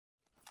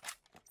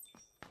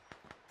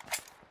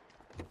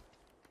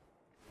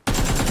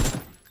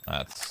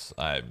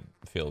I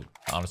feel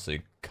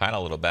honestly kind of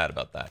a little bad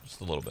about that.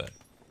 Just a little bit.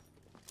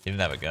 He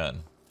didn't have a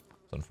gun.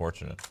 It's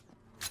unfortunate.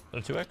 Is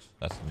that a 2x?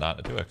 That's not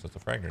a 2x. That's a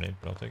frag grenade,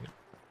 but I'll take it.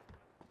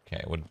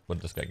 Okay, what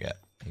did this guy get?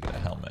 He got a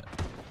helmet.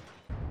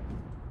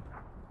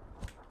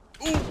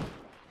 Ooh!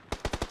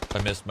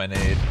 I missed my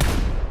nade.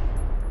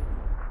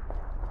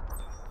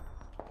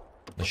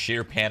 The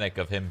sheer panic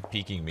of him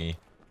peeking me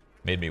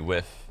made me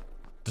whiff.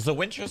 Does the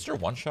Winchester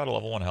one-shot a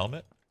level 1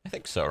 helmet? I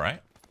think so,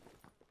 right?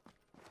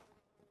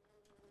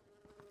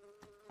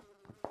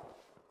 I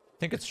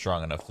think it's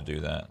strong enough to do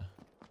that.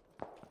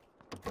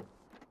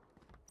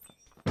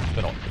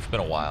 It's been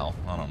a while.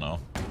 I don't know.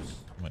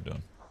 What am I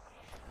doing?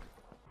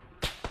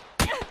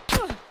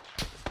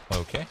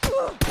 Okay.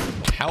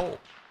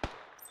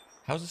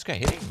 How's this guy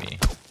hitting me?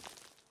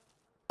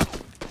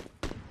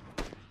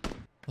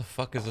 The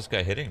fuck is this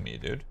guy hitting me,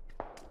 dude?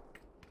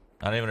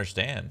 I don't even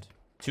understand.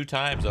 2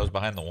 times I was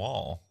behind the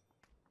wall.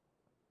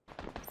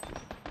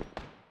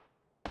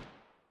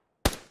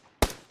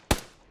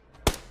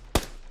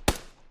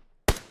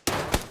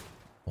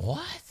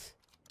 What?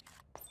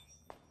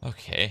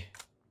 Okay.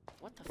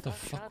 What the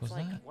fuck was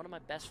like that? One of my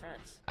best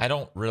friends. I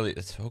don't really.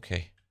 It's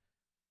okay.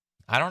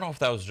 I don't know if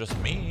that was just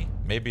me.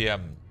 Maybe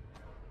I'm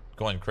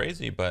going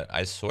crazy, but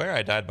I swear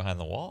I died behind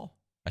the wall.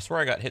 I swear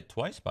I got hit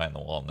twice behind the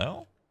wall.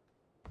 No?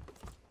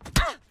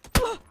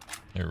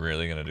 You're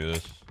really gonna do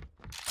this?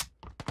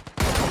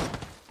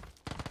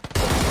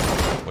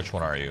 Which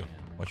one are you?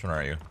 Which one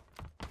are you?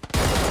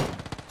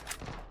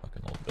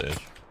 Fucking little bitch.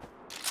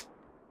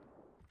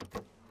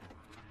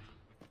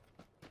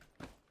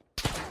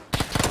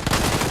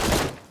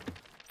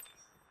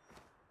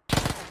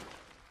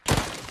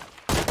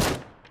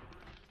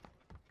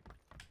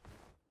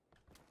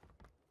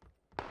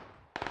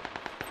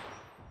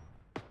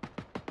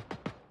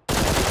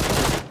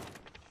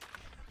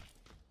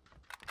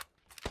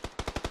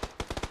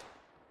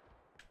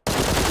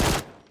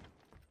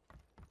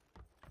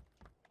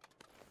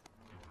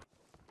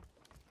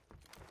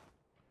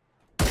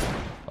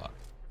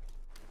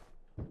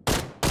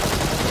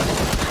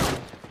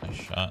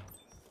 Shot.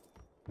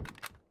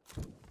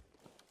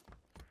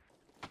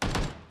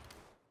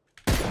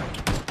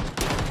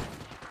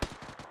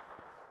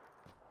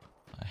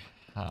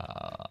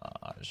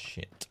 Ah,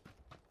 shit.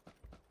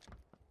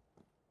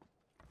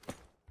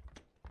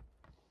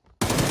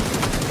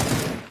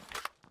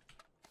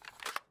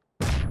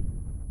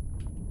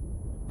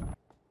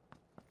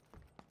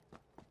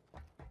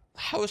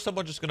 How is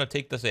someone just gonna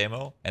take this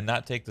ammo and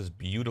not take this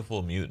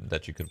beautiful mutant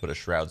that you could put a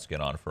shroud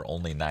skin on for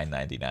only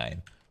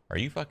 $9.99? Are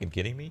you fucking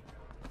kidding me?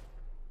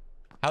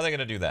 How are they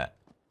gonna do that?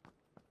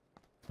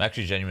 I'm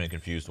actually genuinely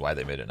confused why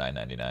they made it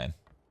 $9.99.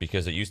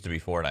 Because it used to be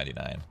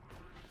 $4.99.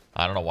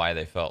 I don't know why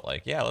they felt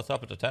like, yeah, let's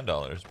up it to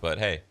 $10. But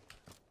hey,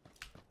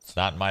 it's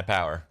not in my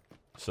power.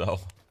 So,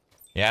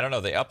 yeah, I don't know.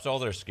 They upped all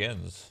their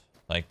skins.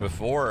 Like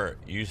before,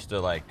 used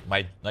to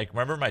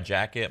remember my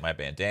jacket, my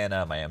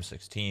bandana, my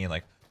M16,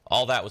 like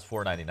all that was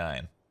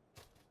 $4.99.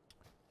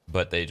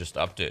 But they just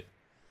upped it.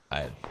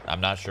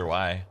 I'm not sure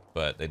why,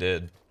 but they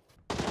did.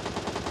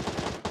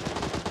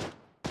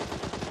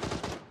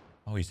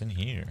 Oh, he's in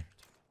here.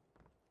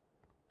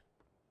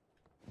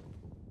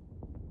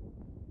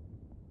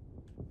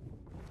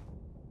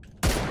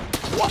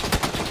 What?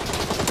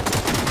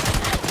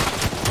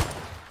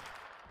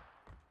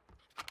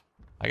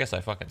 I guess I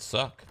fucking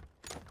suck.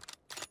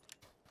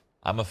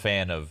 I'm a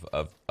fan of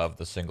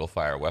the single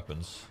fire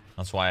weapons.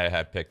 That's why I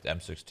had picked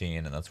M16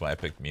 and that's why I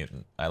picked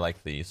Mutant. I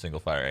like the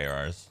single fire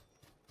ARs.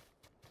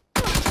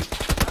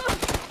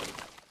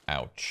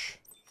 Ouch.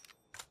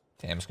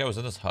 Damn, this guy was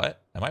in this hut?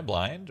 Am I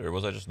blind, or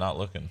was I just not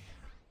looking?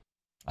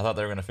 I thought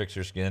they were going to fix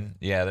your skin.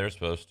 Yeah, they were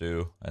supposed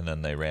to, and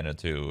then they ran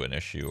into an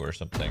issue or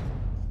something.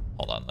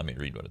 Hold on, let me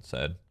read what it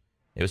said.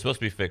 It was supposed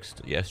to be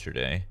fixed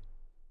yesterday,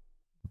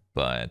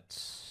 but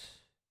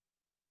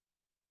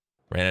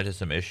ran into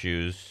some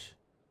issues,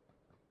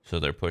 so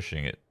they're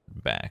pushing it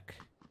back.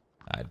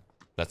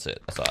 That's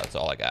it. That's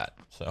all I got.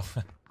 So,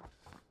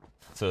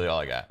 that's really all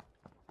I got.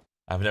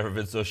 I've never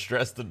been so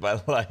stressed in my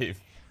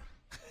life.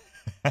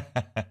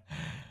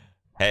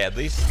 Hey, at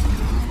least...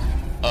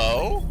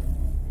 Oh?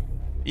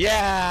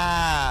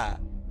 Yeah!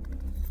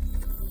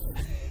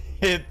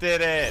 It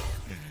did it!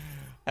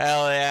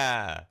 Hell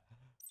yeah!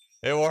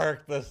 It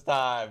worked this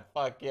time.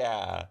 Fuck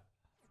yeah.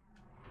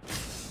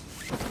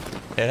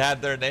 It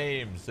had their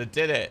names. It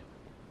did it.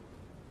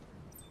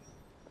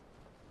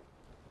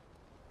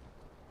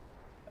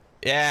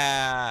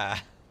 Yeah!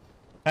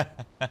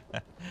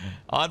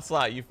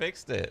 Onslaught, you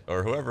fixed it.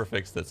 Or whoever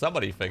fixed it.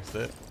 Somebody fixed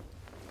it.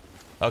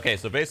 Okay,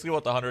 so basically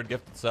what the 100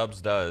 gifted subs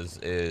does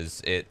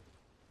is it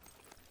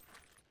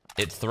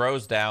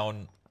throws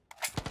down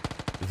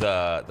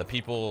the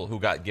people who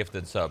got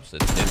gifted subs.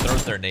 It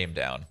throws their name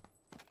down.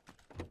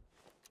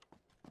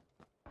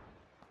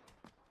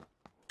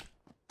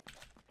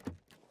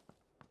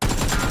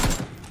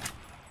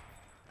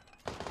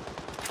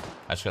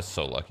 I just got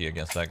so lucky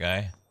against that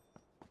guy.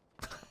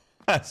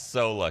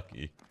 So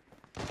lucky.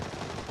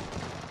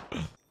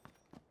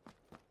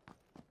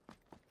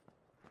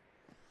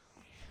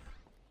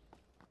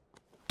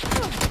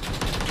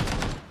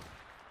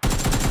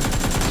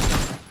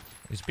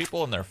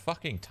 people and their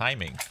fucking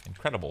timing.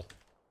 Incredible.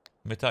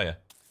 Let me tell you.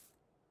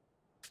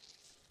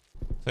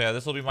 So yeah,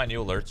 this will be my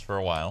new alerts for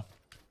a while.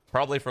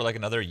 Probably for like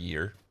another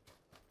year.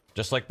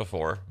 Just like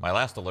before. My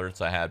last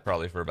alerts I had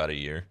probably for about a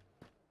year.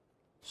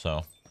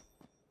 So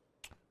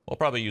we'll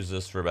probably use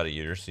this for about a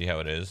year, see how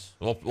it is.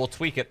 We'll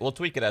tweak it. We'll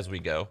tweak it as we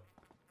go.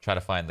 Try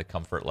to find the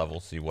comfort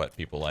level, see what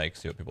people like,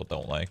 see what people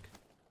don't like.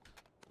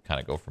 Kind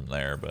of go from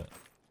there, but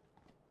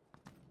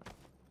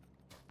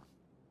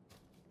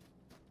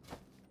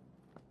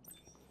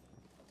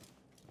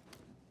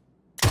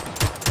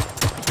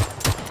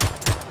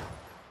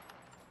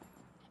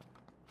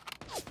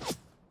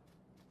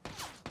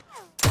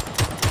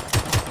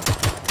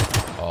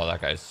oh,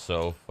 that guy's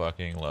so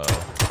fucking low.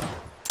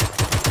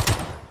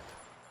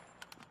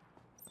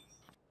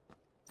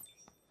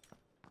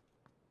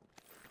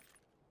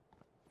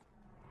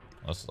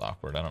 This is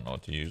awkward. I don't know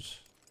what to use.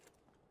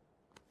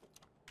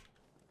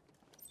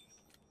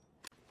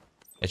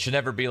 It should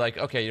never be like,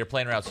 okay, your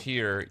plane route's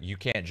here. You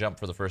can't jump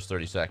for the first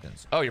 30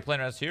 seconds. Oh, your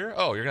plane route's here?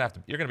 Oh, you're gonna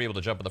be able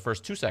to jump in the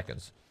first 2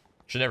 seconds.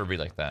 Should never be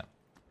like that.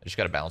 I just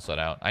gotta balance that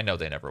out. I know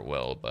they never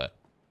will, but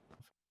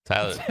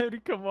Tyler,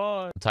 Dude, come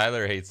on.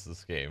 Tyler hates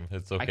this game.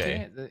 It's okay. I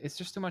can't. It's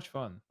just too much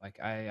fun. Like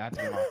I have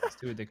to get off. It's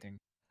too addicting.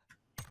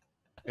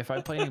 If I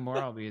play anymore,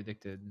 I'll be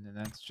addicted, and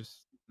that's just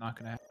not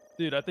gonna happen.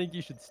 Dude, I think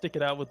you should stick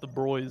it out with the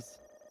broys.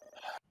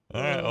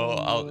 All right.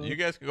 Well, you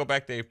guys can go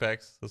back to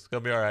Apex. This is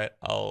gonna be all right.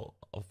 I'll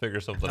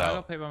figure something out.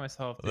 I'll play by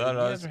myself. Dude. No, You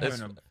no, guys are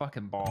having a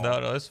fucking ball.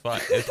 No, it's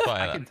fine. It's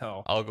fine. I can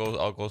tell. I'll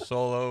go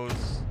solos.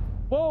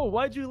 Whoa,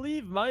 why'd you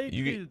leave, Mike?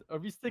 You- Dude, are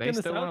we sticking They this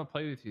still out? want to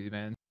play with you,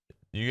 man.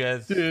 You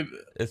guys, Dude,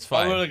 it's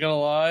I'm fine. not gonna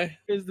lie.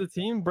 Is the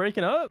team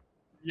breaking up?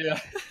 Yeah.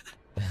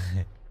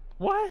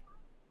 What?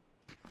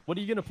 What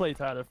are you gonna play,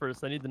 Tyler,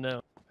 first? I need to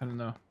know. I don't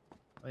know.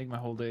 I think my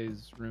whole day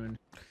is ruined.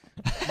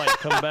 Mike,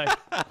 come back.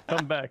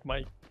 Come back,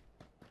 Mike.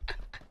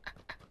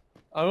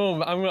 I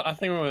think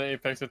I'm gonna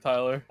Apex with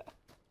Tyler.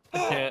 I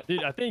can't.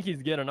 Dude, I think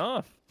he's getting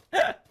off.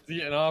 Is he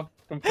getting off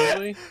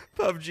completely?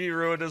 PUBG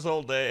ruined his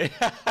whole day.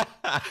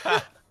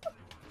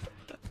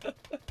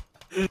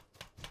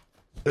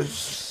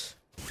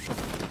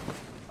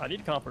 I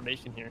need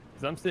confirmation here,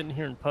 because I'm sitting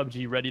here in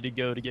PUBG ready to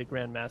go to get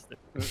Grandmaster.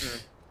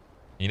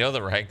 You know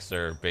the ranks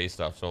are based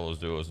off solos,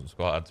 duos, and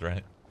squads,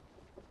 right?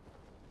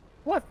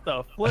 What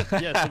the flip?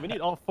 Yeah, so we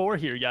need all 4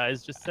 here,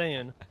 guys. Just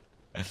saying.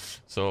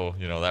 So,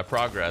 you know, that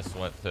progress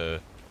went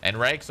to... And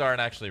ranks aren't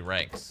actually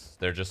ranks.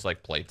 They're just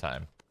like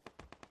playtime.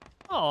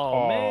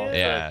 Oh, man.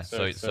 Yeah,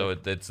 sick, so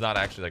it's not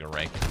actually like a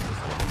ranking system.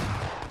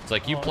 It's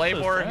like, you Oh, play so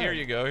more, sad. here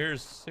you go.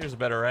 Here's a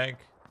better rank.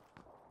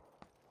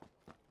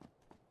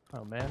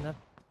 Oh, man,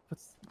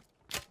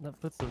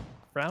 that puts a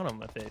frown on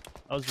my face.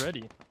 I was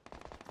ready.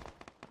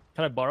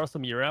 Can I borrow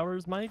some of your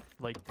hours, Mike?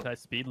 Like, can I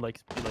speed like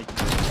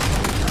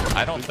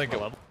I don't think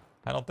level?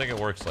 it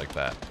works like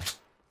that.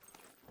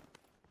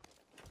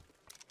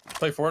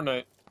 Play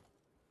Fortnite.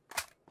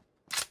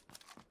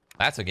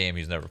 That's a game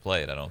he's never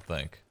played, I don't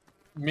think.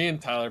 Me and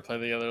Tyler play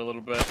together a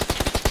little bit.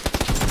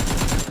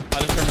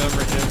 I just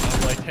remember him.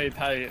 I'm like, hey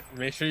Ty,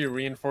 make sure you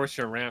reinforce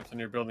your ramps when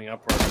you're building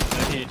upwards.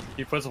 And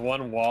he puts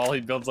one wall,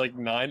 he builds like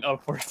 9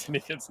 upwards, and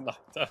he gets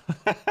knocked out.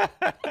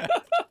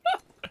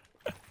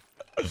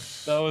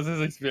 That was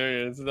his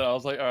experience. And I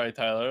was like, all right,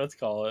 Tyler, let's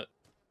call it.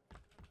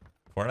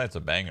 Fortnite's a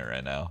banger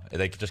right now.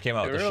 They just came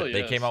out. It With really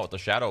they is. came out with the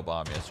shadow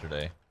bomb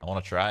yesterday. I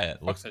want to try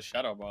it. Looks a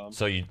shadow bomb.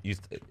 So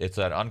it's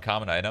an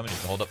uncommon item, and you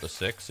can hold up to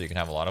 6, so you can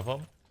have a lot of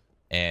them.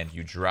 And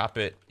you drop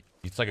it.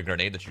 It's like a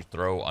grenade that you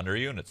throw under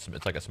you, and it's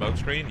like a smoke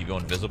screen. You go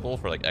invisible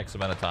for like X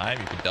amount of time.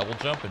 You can double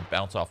jump and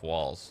bounce off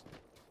walls.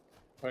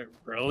 Wait,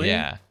 really?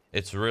 Yeah,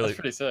 it's really That's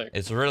pretty sick.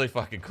 It's really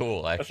fucking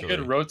cool, actually. That's a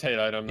good rotate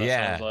item. That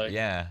Yeah, sounds like.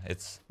 yeah.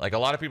 It's like a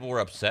lot of people were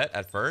upset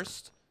at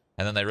first,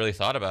 and then they really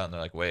thought about it, and they're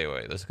like, wait,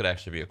 this could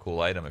actually be a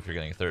cool item if you're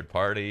getting third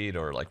partied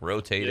or like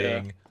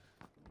rotating.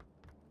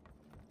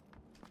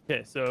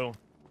 Okay, so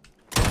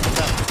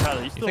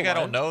Tyler, You think I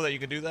don't know that you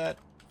can do that?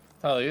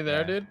 Tyler, you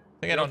there, Yeah. dude?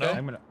 Think I don't Okay. know?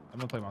 I'm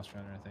gonna play Monster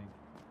Hunter, I think.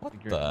 What Be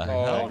the great.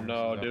 hell? Oh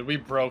no, dude, we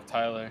broke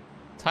Tyler.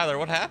 Tyler,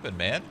 what happened,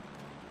 man?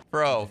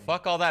 Bro,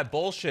 fuck all that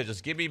bullshit.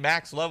 Just give me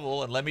max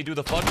level and let me do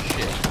the fun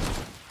shit.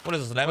 What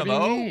is this, an What do you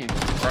MMO? mean? Or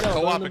a Yeah, learn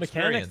co-op the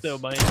mechanics experience? though,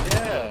 Mike.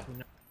 Yeah.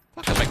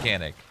 Fuck a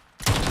mechanic.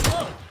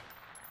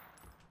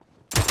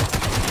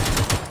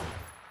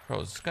 Bro,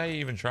 is this guy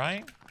even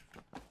trying?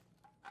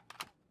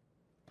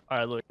 All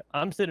right, look,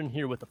 I'm sitting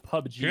here with a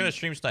PUBG. You're gonna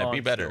stream snipe, be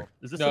on better. still.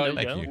 Is this No, a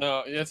thank no-go? you.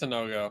 No, it's a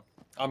no-go.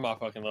 I'm not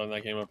fucking loading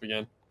that game up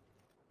again.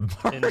 in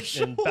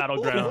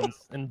Battlegrounds?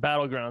 In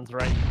Battlegrounds,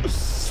 right?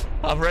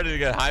 I'm ready to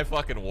get high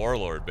fucking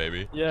warlord,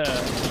 baby. Yeah. Give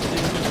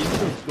me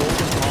those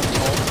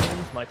golden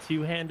palm my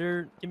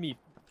two-hander. Give me.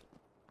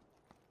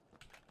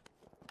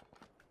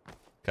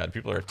 God,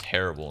 people are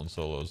terrible in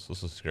solos.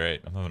 This is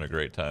great. I'm having a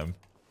great time.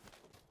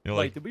 You know,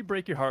 Like, did we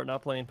break your heart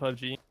not playing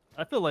PUBG?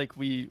 I feel like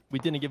we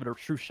didn't give it a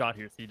true shot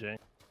here, CJ.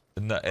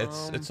 no,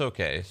 it's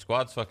okay.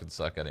 Squads fucking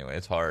suck anyway.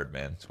 It's hard,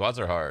 man. Squads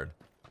are hard.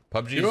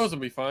 Duos will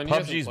be fine. You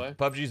guys can play.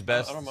 PUBG's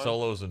best I don't mind.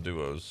 solos and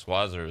duos.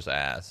 Squads are his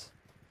ass.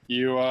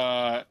 You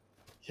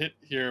hit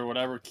your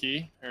whatever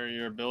key or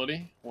your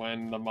ability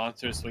when the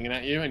monster is swinging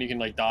at you, and you can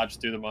like dodge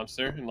through the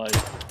monster and like.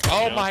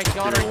 Oh you know, my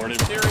god, are you rewarded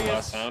with the serious?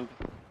 last sound,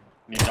 and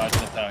you dodge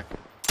an attack,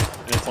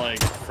 and it's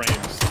like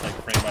frames, like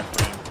frame by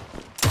frame.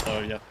 So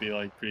you have to be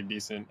like pretty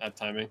decent at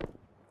timing.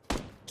 Oh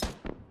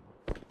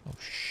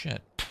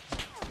shit.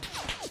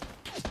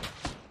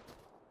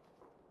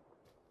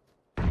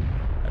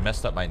 I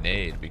messed up my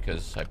nade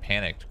because I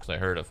panicked because I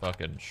heard a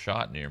fucking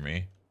shot near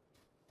me.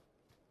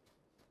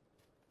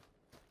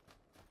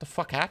 What the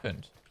fuck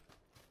happened?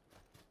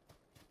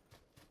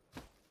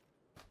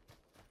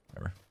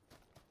 Whatever.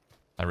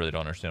 I really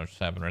don't understand what just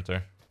happened right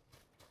there.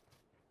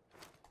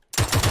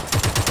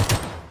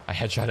 I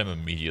headshot him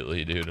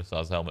immediately, dude. I saw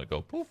his helmet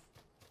go poof.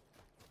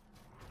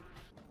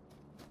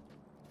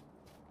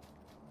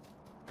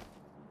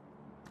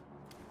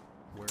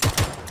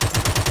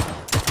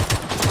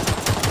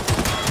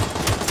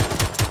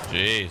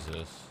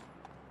 Jesus.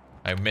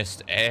 I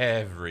missed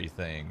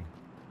everything.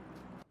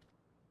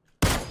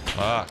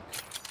 Fuck.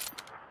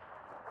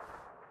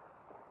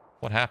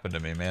 What happened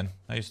to me, man?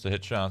 I used to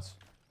hit shots.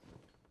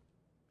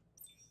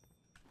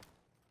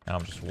 Now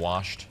I'm just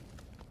washed.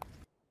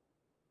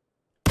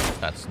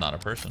 That's not a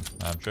person.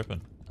 I'm tripping.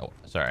 Oh,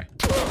 sorry.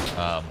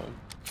 Oh,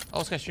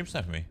 this guy stream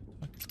sniping me.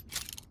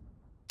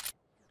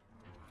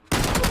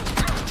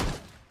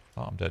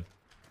 Oh, I'm dead.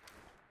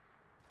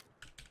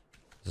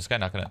 Is this guy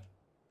not gonna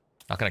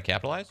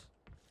capitalize?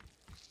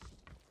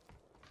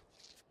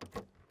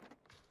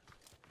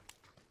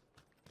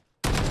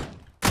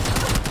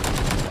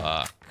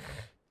 Fuck.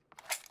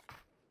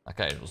 That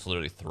guy was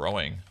literally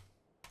throwing.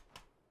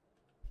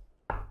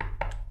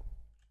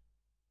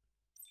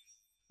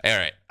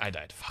 Alright, I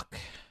died. Fuck.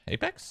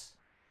 Apex?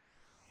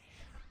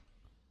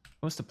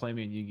 Wants to play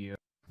me in Yu-Gi-Oh.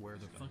 Where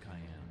the fuck I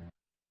am.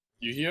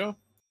 Yu-Gi-Oh?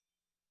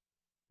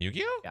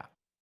 Yu-Gi-Oh? Yeah.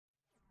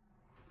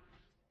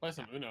 Play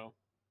some Uno.